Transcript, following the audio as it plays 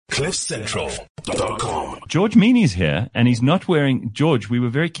CliffCentral.com. George Meany's here, and he's not wearing... George, we were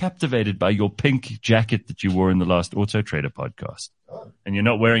very captivated by your pink jacket that you wore in the last AutoTrader podcast. And you're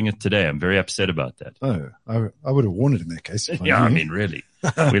not wearing it today. I'm very upset about that. Oh, I would have worn it in that case. Yeah, I mean, really.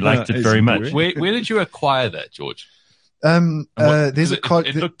 We liked it very much. Where did you acquire that, George? There's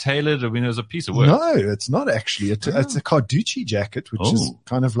it looked tailored. I mean, it was a piece of work. No, it's not actually. It's a Carducci jacket, which is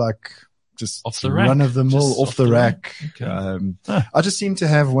kind of like just off the rack. Run of the mill, off the rack. Okay. I just seem to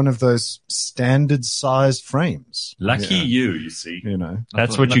have one of those standard sized frames. Lucky you see. You know,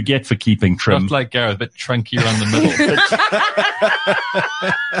 that's what you get for keeping trim. Not like Gareth, a bit trunky around the middle.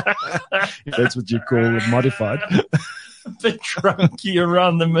 That's what you call modified. A bit trunky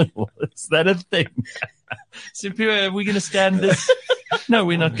around the middle. Is that a thing? So, are we going to stand this? No,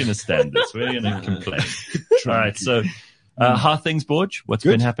 we're not going to stand this. We're going to complain. All right. So, how are things, Borge? What's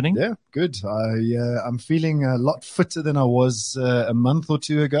been happening? Yeah, good. I'm feeling a lot fitter than I was a month or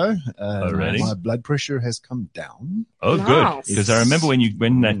two ago. Already? My blood pressure has come down. Oh, good. Because I remember when you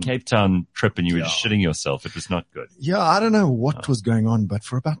went on that Cape Town trip and you were just shitting yourself. It was not good. Yeah, I don't know what was going on, but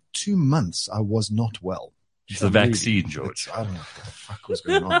for about 2 months, I was not well. It's the vaccine, George. I don't know what the fuck was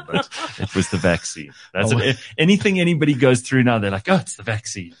going on, but it was the vaccine. That's anything anybody goes through now, they're like, oh, it's the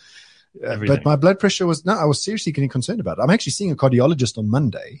vaccine. But my blood pressure I was seriously getting concerned about it. I'm actually seeing a cardiologist on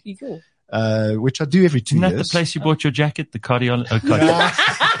Monday, which I do every 2 years. Isn't that the place you bought your jacket? The cardiologist?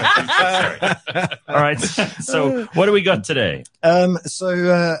 All right. So what do we got today?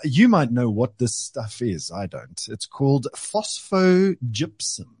 So you might know what this stuff is. I don't. It's called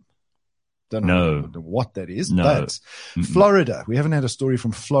phosphogypsum. Don't know what that is, but Florida, we haven't had a story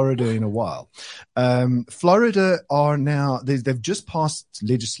from Florida in a while. Florida are now, they've just passed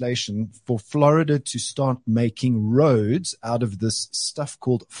legislation for Florida to start making roads out of this stuff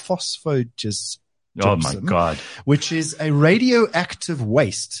called phosphogypsum. Oh my God. Which is a radioactive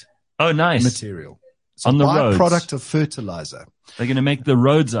waste. Oh, nice. Material. It's on a the roads. byproduct of fertilizer. They're going to make the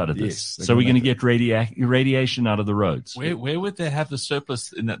roads out of this. Yes, so we're going to get radiation out of the roads. Where would they have the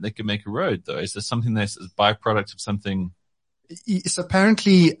surplus in that they can make a road, though? Is there something that's a byproduct of something? It's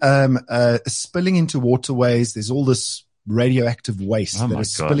apparently spilling into waterways. There's all this radioactive waste that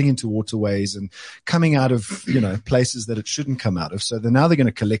is spilling into waterways and coming out of, places that it shouldn't come out of. So now they're going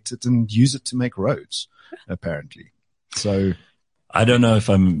to collect it and use it to make roads, apparently. So I don't know if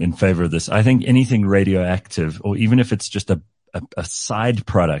I'm in favor of this. I think anything radioactive, or even if it's just a side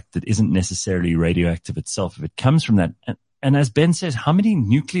product that isn't necessarily radioactive itself, if it comes from that, and as Ben says, how many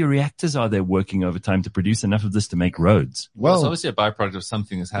nuclear reactors are there working overtime to produce enough of this to make roads? Well, it's obviously a byproduct of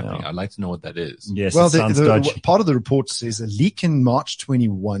something that's happening. I'd like to know what that is. Yes, well, part of the report says a leak in March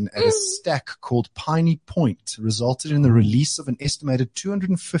 21 at a stack called Piney Point resulted in the release of an estimated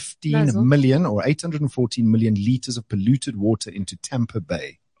 215 million or 814 million liters of polluted water into Tampa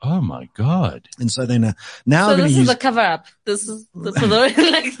Bay. Oh my God. And so then now this is a cover up. This is nothing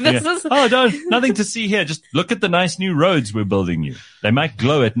to see here. Just look at the nice new roads we're building you. They might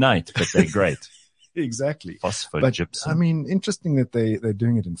glow at night, but they're great. Exactly. Phosphogypsum. I mean, interesting that they're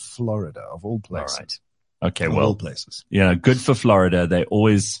doing it in Florida of all places. All right. Okay, of all places. Yeah, good for Florida. They're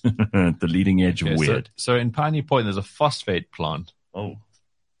always the leading edge of weird. So in Piney Point, there's a phosphate plant. Oh.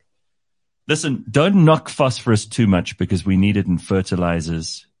 Listen, don't knock phosphorus too much because we need it in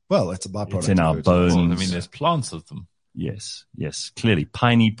fertilizers. Well, it's a byproduct. It's in our bones. Well, I mean, there's plants of them. Yes. Clearly,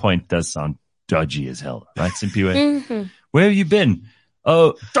 Piney Point does sound dodgy as hell, right, Simpiwe? Mm-hmm. Where have you been?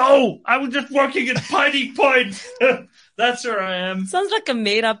 Oh, I was just working at Piney Point. That's where I am. Sounds like a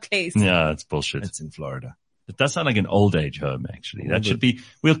made-up place. Yeah, it's bullshit. It's in Florida. It does sound like an old age home, actually. That should be.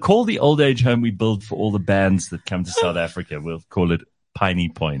 We'll call the old age home we build for all the bands that come to South Africa. We'll call it Piney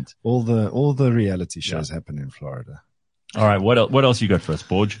Point. All the reality shows happen in Florida. All right. What else you got for us,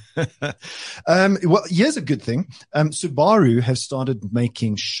 Borge? Well, here's a good thing. Subaru have started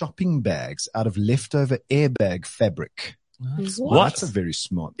making shopping bags out of leftover airbag fabric. What? That's a very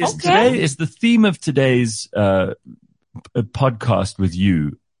smart. Is the theme of today's podcast with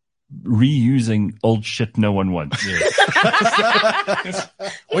you reusing old shit no one wants? Yes.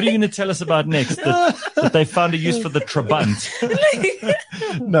 What are you going to tell us about next? That they found a use for the Trabant?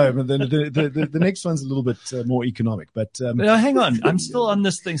 No, but the next one's a little bit more economic. But no, hang on, I'm still on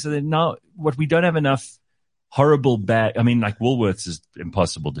this thing. So then now, we don't have enough horrible bag. I mean, like Woolworths is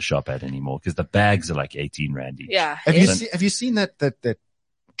impossible to shop at anymore because the bags are like 18 rand each. Yeah. Have you seen that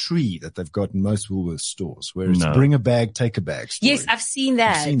tree that they've got in most Woolworths stores where it's bring a bag, take a bag story? Yes, I've seen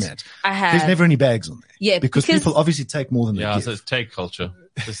that. I have. There's never any bags on there. Yeah, because people obviously take more than they give. So it's take culture.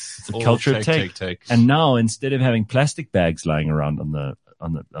 It's a culture of take. And now instead of having plastic bags lying around on the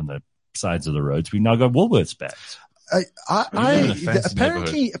sides of the roads, we now got Woolworths bags.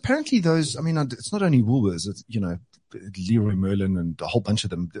 apparently those, I mean, it's not only Woolworths, it's, Leroy Merlin and a whole bunch of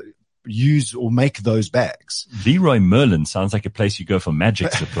them use or make those bags. Leroy Merlin sounds like a place you go for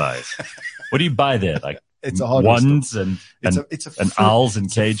magic supplies. What do you buy there? Like it's a hardware wands store. and owls and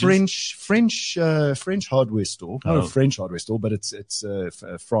cages. French hardware store. Not a French hardware store, but it's a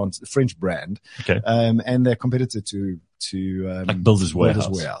French brand. Okay. And they're competitor to like Builders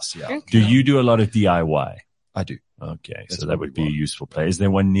Warehouse. Yeah. Okay. Do you do a lot of DIY? I do. Okay. That's so that would be a probably useful place. Is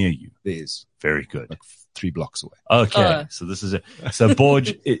there one near you? There's Very good. like 3 blocks away. Okay. So this is it. So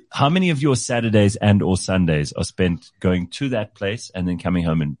Borge, how many of your Saturdays and or Sundays are spent going to that place and then coming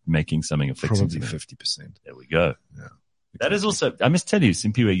home and making something or fixing Probably something? 50%. There we go. Yeah. That is also, I must tell you,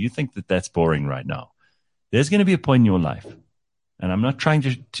 Simpiwe, you think that that's boring right now. There's going to be a point in your life, and I'm not trying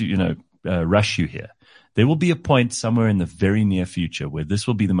to rush you here. There will be a point somewhere in the very near future where this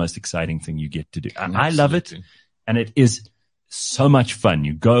will be the most exciting thing you get to do. And I love it. And it is so much fun.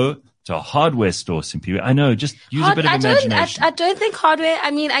 You go to a hardware store, Simpiwe. I know, just use a bit of imagination. I don't think hardware,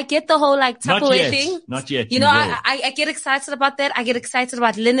 I mean, I get the whole like Tupperware thing. Not yet. I get excited about that. I get excited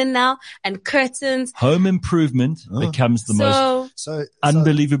about linen now and curtains. Home improvement becomes the most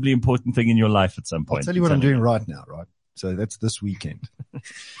unbelievably important thing in your life at some point. I'll tell you what I'm doing right now, right? So that's this weekend.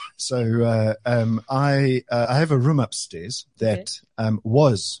 So, I have a room upstairs that,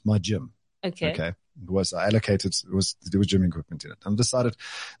 was my gym. Okay. I allocated, there was gym equipment in it. I decided,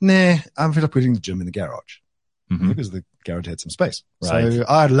 I'm fed up putting the gym in the garage because the garage had some space. Right. So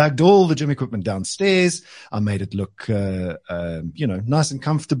I lugged all the gym equipment downstairs. I made it look, nice and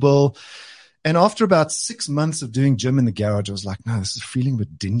comfortable. And after about 6 months of doing gym in the garage, I was like, no, this is feeling a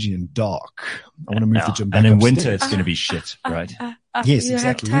bit dingy and dark. I want to move the gym back And in upstairs. winter, it's going to be shit, right? Yes,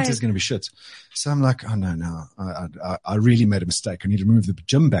 exactly. Winter's going to be shit. So I'm like, oh no, I really made a mistake. I need to move the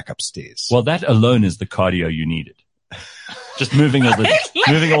gym back upstairs. Well, that alone is the cardio you needed. Just moving all the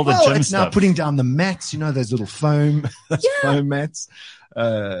gym it's stuff. now putting down the mats, those little foam mats,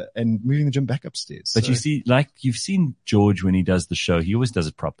 and moving the gym back upstairs. But you see, like you've seen George when he does the show, he always does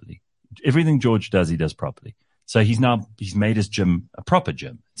it properly. Everything George does, he does properly. So he's made his gym a proper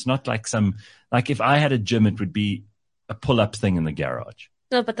gym. It's not like if I had a gym, it would be a pull-up thing in the garage.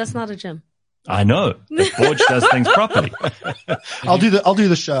 No, but that's not a gym. I know. George does things properly. I'll do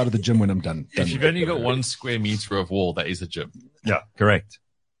the show out of the gym when I'm done. If you've only got 1 square meter of wall, that is a gym. Yeah, correct.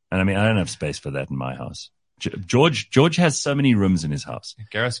 And I mean, I don't have space for that in my house. George has so many rooms in his house.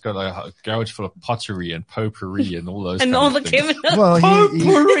 Gareth's got like a garage full of pottery and potpourri and all those and all the chemicals. Well,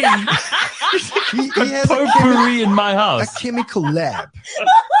 potpourri. he has potpourri in my a house. chemical lab.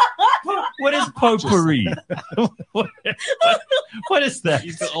 What is potpourri? What is that?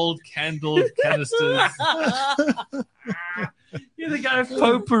 He's got old candle canisters. You're the guy of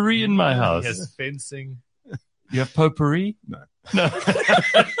potpourri in my house. He has fencing. You have potpourri? No. I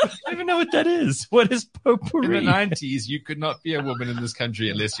don't even know what that is. What is potpourri? In the 90s, you could not be a woman in this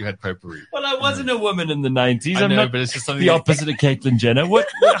country unless you had potpourri. Well, I wasn't a woman in the 90s. I I'm know, not but it's just something the opposite of Caitlyn Jenner.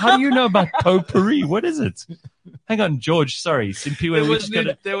 How do you know about potpourri? What is it? Hang on, George. Sorry.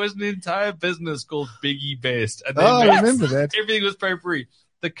 There was an entire business called Biggie Best. And I remember that. Everything was potpourri.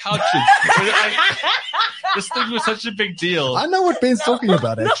 The couches. This thing was such a big deal. I know what Ben's talking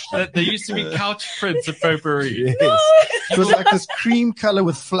about, actually. There used to be couch prints of potpourri. Yes. It was like this cream color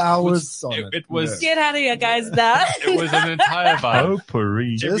with flowers on it. It was. Get out of here, guys, now. It was an entire vibe.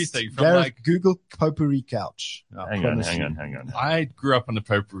 Potpourri. Everything from Gareth, Google potpourri couch. Hang on. I grew up on a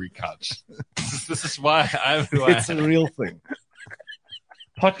potpourri couch. This is why I'm who I am. It's a real thing.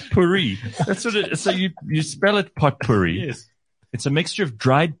 Potpourri. That's what it is. So you spell it potpourri. Yes. It's a mixture of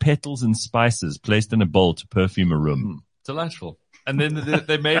dried petals and spices placed in a bowl to perfume a room. Delightful. And then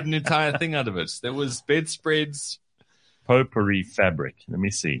they made an entire thing out of it. There was bedspreads. Potpourri fabric. Let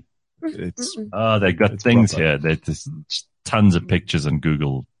me see. They got things proper. Here. There's tons of pictures on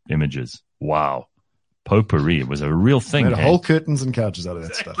Google Images. Wow. Potpourri. It was a real thing. Made whole curtains and couches out of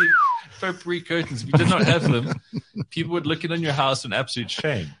that stuff. Potpourri curtains. If you did not have them, people would look in on your house in absolute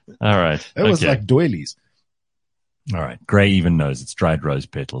shame. All right. It was like doilies. All right. Gray even knows it's dried rose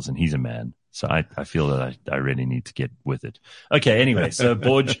petals, and he's a man. So I feel that I really need to get with it. Okay. Anyway, so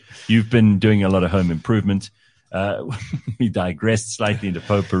Borge, you've been doing a lot of home improvement. We digressed slightly into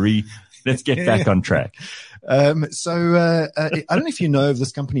potpourri. Let's get back on track. I don't know if you know of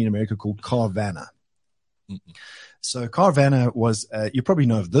this company in America called Carvana. So Carvana was, you probably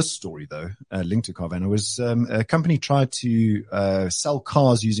know of this story though, linked to Carvana was, a company tried to, sell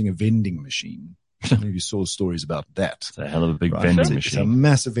cars using a vending machine. Maybe you saw stories about that. It's a hell of a big Right. vending It's a machine.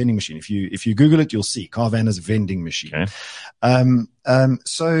 massive vending machine. If you Google it, you'll see Carvana's vending machine. Okay.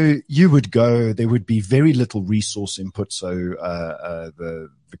 So you would go, there would be very little resource input. So,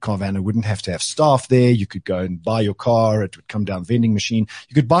 the Carvana wouldn't have to have staff there. You could go and buy your car. It would come down vending machine.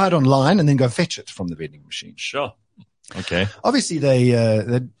 You could buy it online and then go fetch it from the vending machine. Sure. Okay. Obviously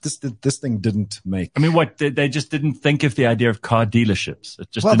this thing didn't make. I mean, what, they just didn't think of the idea of car dealerships. It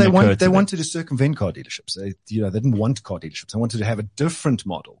just Well, didn't occur to they them. wanted to circumvent car dealerships. They didn't want car dealerships. They wanted to have a different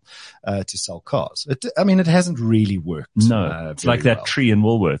model, to sell cars. It hasn't really worked. No, it's like that tree in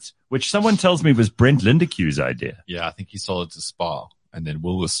Woolworths, which someone tells me was Brent Lindeque's idea. Yeah, I think he sold it to Spar, and then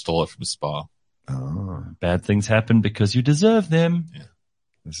Woolworths stole it from Spar. Oh, Bad things happen because you deserve them. Yeah.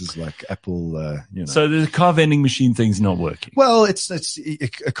 this is like Apple, So the car vending machine thing's not working. Well, a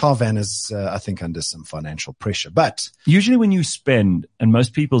Carvana is, I think, under some financial pressure, but Usually when you spend, and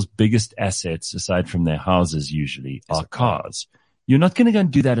most people's biggest assets, aside from their houses usually, are cars. You're not going to go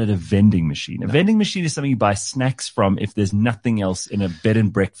and do that at a vending machine. A vending machine is something you buy snacks from if there's nothing else in a bed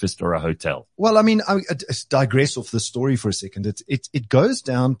and breakfast or a hotel. well, I mean, I digress off the story for a second. It goes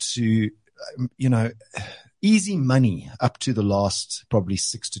down to, easy money up to the last probably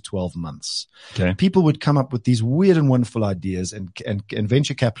 6 to 12 months. Okay. People would come up with these weird and wonderful ideas and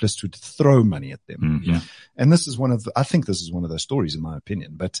venture capitalists would throw money at them. Mm-hmm. And this is I think this is one of those stories in my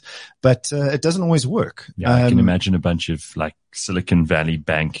opinion, but it doesn't always work. Yeah, I can imagine a bunch of like Silicon Valley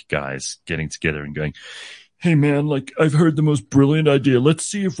bank guys getting together and going, hey man, like I've heard the most brilliant idea. Let's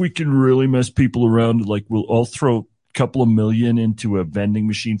see if we can really mess people around. Like we'll all throw couple of million into a vending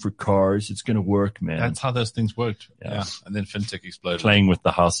machine for cars. It's going to work, man. That's how those things worked. Yeah. And then fintech exploded. Playing with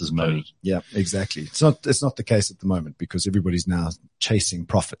the house's money. Yeah, exactly. It's not the case at the moment because everybody's now chasing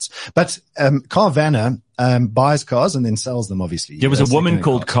profits. But Carvana buys cars and then sells them, obviously. There was a woman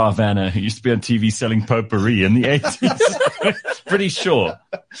called Carvana who used to be on TV selling potpourri in the 80s. Pretty sure.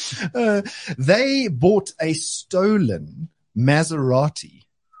 They bought a stolen Maserati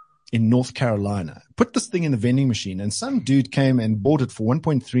in North Carolina, put this thing in the vending machine, and some dude came and bought it for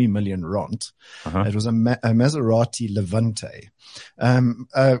 1.3 million rand. Uh-huh. It was a Maserati Levante.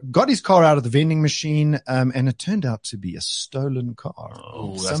 Got his car out of the vending machine, and it turned out to be a stolen car.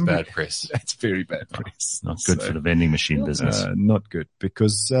 Oh, that's bad press. That's very bad press. Not good for the vending machine business. Not good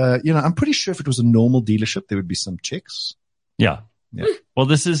because, I'm pretty sure if it was a normal dealership, there would be some checks. Yeah. Yeah. Well,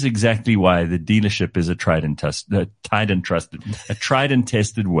 this is exactly why the dealership is a tried and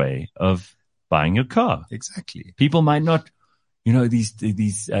tested way of buying your car. Exactly. People might not, these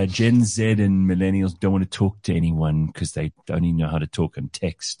Gen Z and millennials don't want to talk to anyone because they only know how to talk on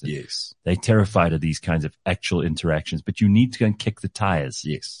text. Yes. They're terrified of these kinds of actual interactions, but you need to go and kick the tires.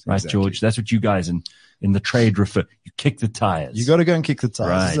 Yes. Right, exactly. George? That's what you guys in the trade refer. You kick the tires. You got to go and kick the tires.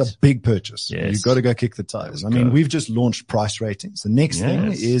 Right. This is a big purchase. Yes. You got to go kick the tires. I mean, we've just launched price ratings. The next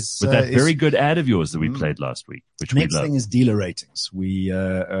thing is with that very good ad of yours that we played last week, which we next love. thing is dealer ratings.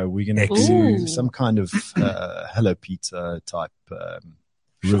 We're going to do some kind of Hello Peter type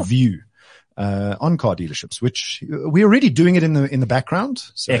review on car dealerships, which we're already doing it in the background.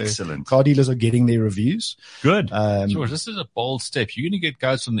 So excellent. Car dealers are getting their reviews. Good. George, this is a bold step. You're going to get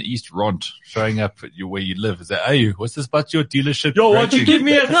guys from the East Ront showing up at where you live. Is that, hey, what's this about your dealership? Yo, why don't you give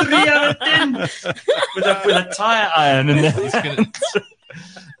me a 3 out of 10 with a tire iron in there?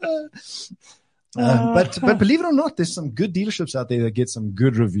 But believe it or not, there's some good dealerships out there that get some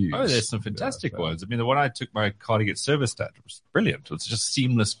good reviews. Oh, there's some fantastic ones. I mean, the one I took my car to get serviced at was brilliant. It's just a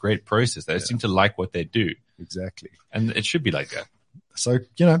seamless, great process. They seem to like what they do. Exactly. And it should be like that. So,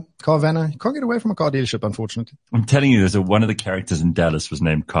 Carvana, you can't get away from a car dealership, unfortunately. I'm telling you, one of the characters in Dallas was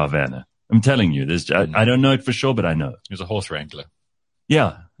named Carvana. I'm telling you, I don't know it for sure, but I know. It was a horse wrangler.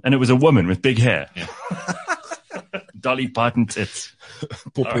 Yeah. And it was a woman with big hair. Yeah. Dolly Parton tits.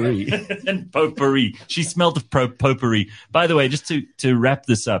 Potpourri. Right. And potpourri. She smelled of potpourri. By the way, just to wrap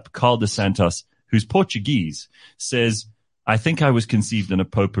this up, Carl dos Santos, who's Portuguese, says, I think I was conceived in a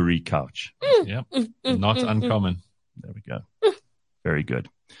potpourri couch. Yep. Not uncommon. There we go. Very good.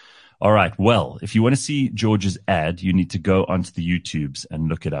 All right. Well, if you want to see George's ad, you need to go onto the YouTubes and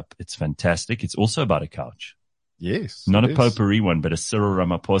look it up. It's fantastic. It's also about a couch. Yes. Not a potpourri one, but a Cyril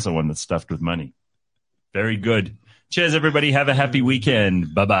Ramaphosa one that's stuffed with money. Very good. Cheers, everybody. Have a happy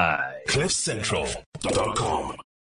weekend. Bye-bye. CliffCentral.com